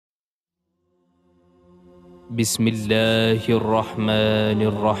بسم الله الرحمن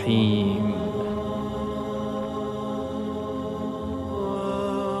الرحيم.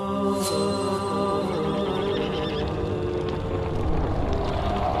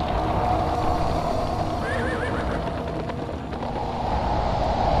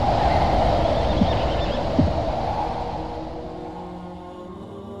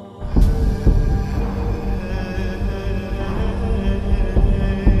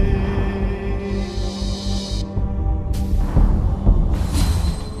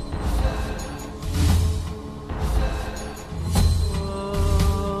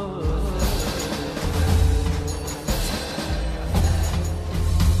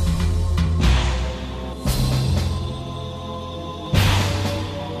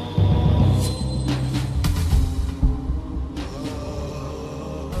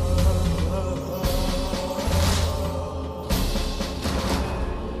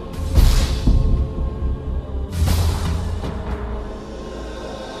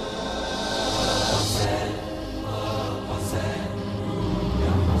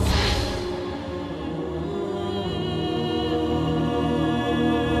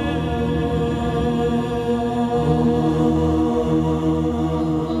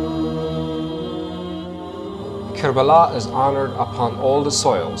 Karbala is honored upon all the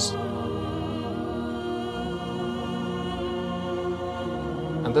soils.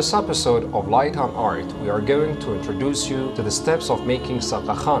 In this episode of Light on Art, we are going to introduce you to the steps of making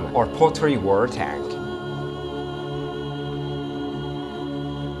Saqqakhaneh or pottery water tank.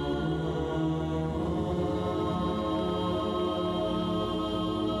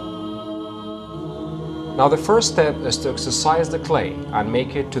 Now the first step is to exercise the clay and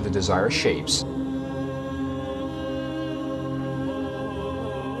make it to the desired shapes.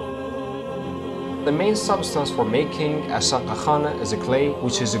 The main substance for making a Saqqakhaneh is a clay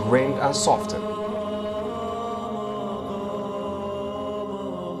which is grained and softened.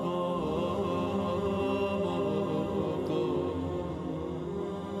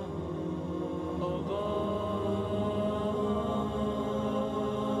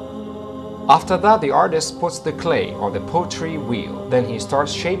 After that, the artist puts the clay on the pottery wheel. Then he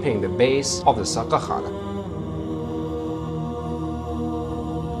starts shaping the base of the Saqqakhaneh.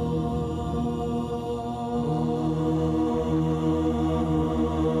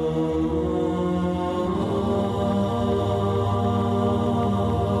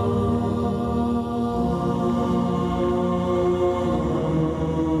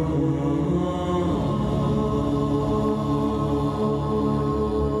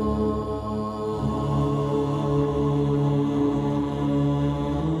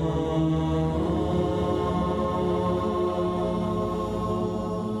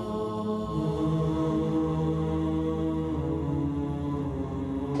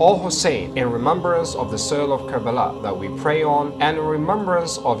 O Hussein, in remembrance of the soil of Karbala that we pray on, and in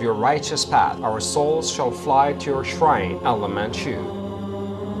remembrance of your righteous path, our souls shall fly to your shrine and lament you.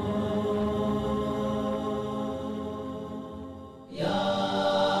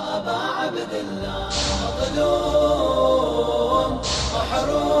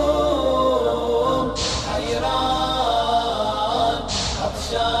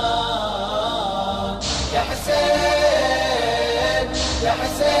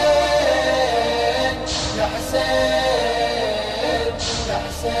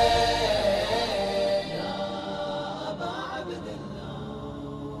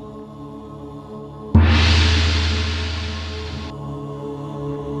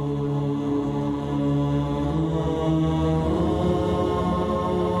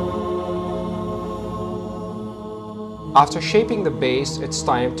 After shaping the base, it's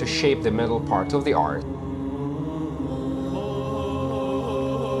time to shape the middle part of the art.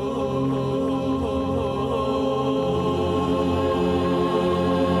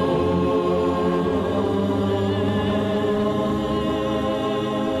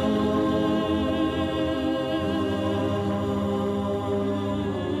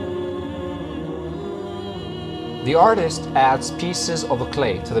 The artist adds pieces of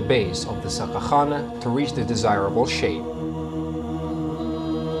clay to the base of the Saqqakhaneh to reach the desirable shape.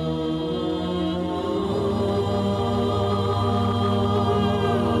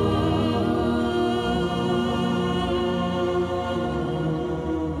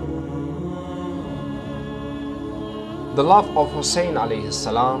 The love of Hussein alayhi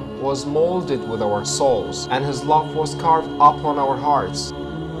salam was molded with our souls, and his love was carved upon our hearts.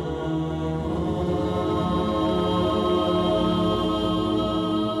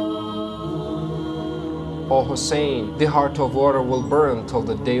 O Hussein, the heart of water will burn till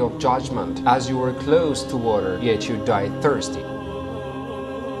the day of judgment, as you were close to water, yet you died thirsty.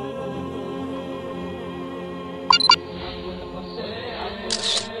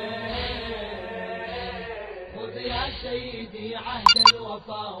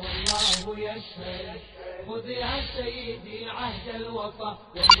 الوفا والله يشهد خذ يا سيدي عهد الوفا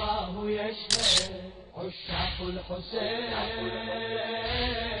والله يشهد عشاق الحسين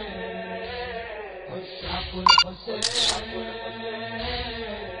عشاق الحسين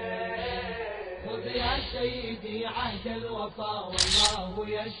خذ يا سيدي عهد الوفا والله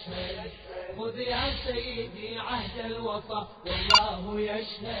يشهد خذ يا سيدي عهد الوفا والله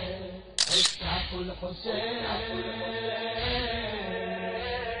يشهد عشاق الحسين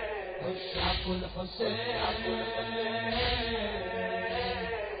عشاق الحسين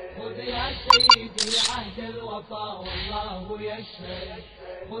خذ يا سيدي عهد الوفا والله يشهد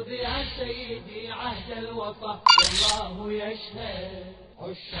خذ يا سيدي عهد الوفا والله يشهد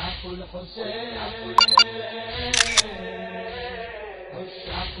عشاق الحسين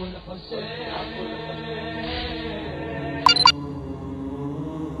عشاق الحسين.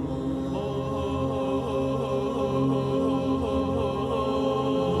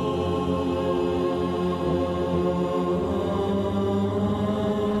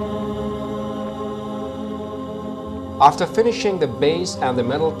 After finishing the base and the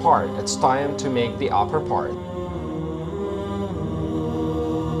middle part, it's time to make the upper part.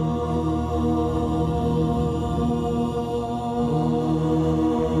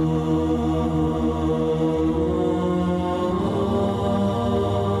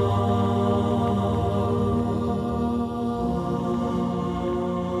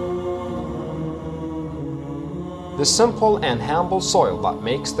 The simple and humble soil that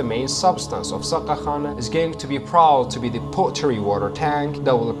makes the main substance of Saqqakhaneh is going to be proud to be the pottery water tank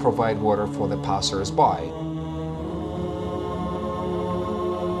that will provide water for the passers-by.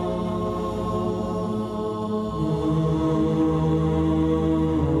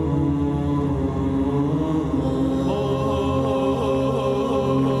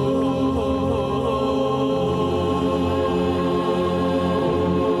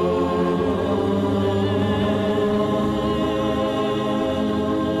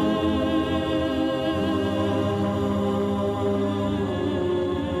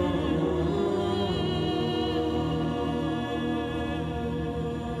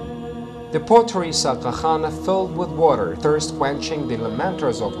 The pottery Saqqakhaneh filled with water, thirst quenching the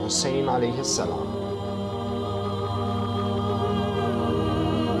lamenters of Hussein alayhi salam.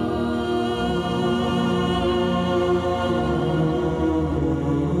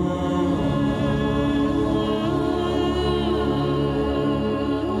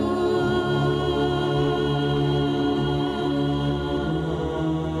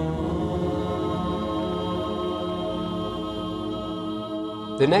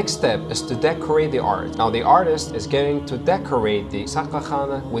 The next step is to decorate the art. Now the artist is going to decorate the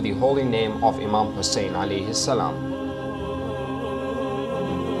Saqqakhaneh with the holy name of Imam Hussein alayhi salam.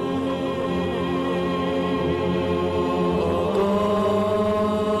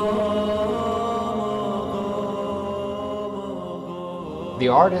 The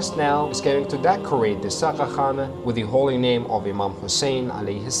artist now is going to decorate the Saqqakhaneh with the holy name of Imam Hussein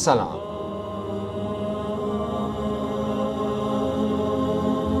alayhi salam.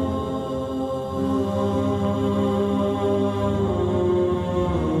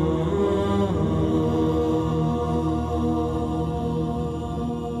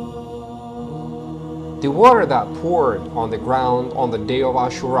 The water that poured on the ground on the day of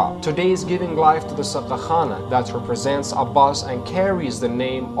Ashura today is giving life to the Saqqakhaneh that represents Abbas and carries the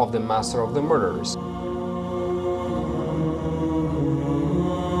name of the master of the murders.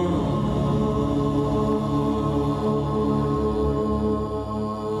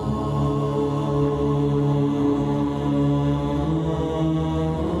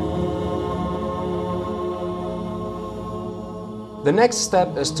 The next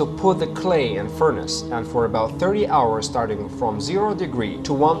step is to put the clay in furnace, and for about 30 hours starting from 0 degree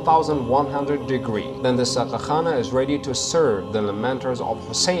to 1100 degree. Then the Saqqakhaneh is ready to serve the lamenters of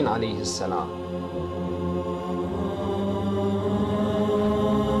Hussein alayhi salam.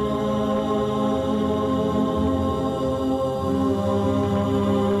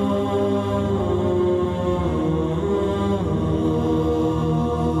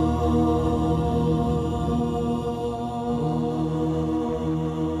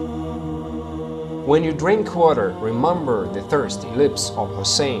 When you drink water, remember the thirsty lips of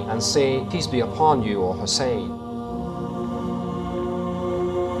Hussein and say, "Peace be upon you, O Hussein."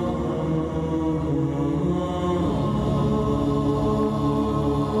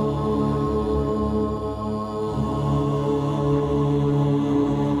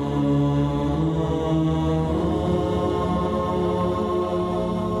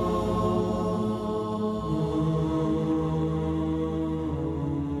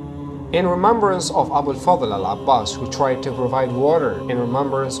 In remembrance of Abu al-Fadl al-Abbas, who tried to provide water. In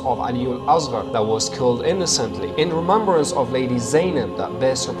remembrance of Ali al-Asghar, that was killed innocently. In remembrance of Lady Zainab, that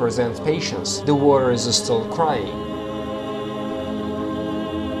best represents patience. The water is still crying.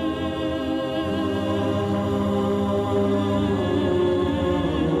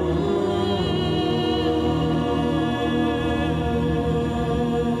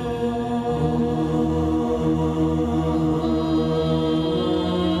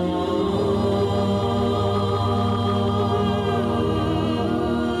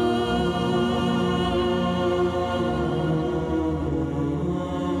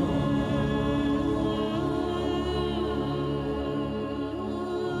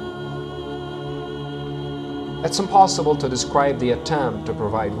 It's impossible to describe the attempt to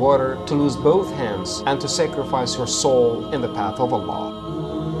provide water, to lose both hands, and to sacrifice your soul in the path of Allah.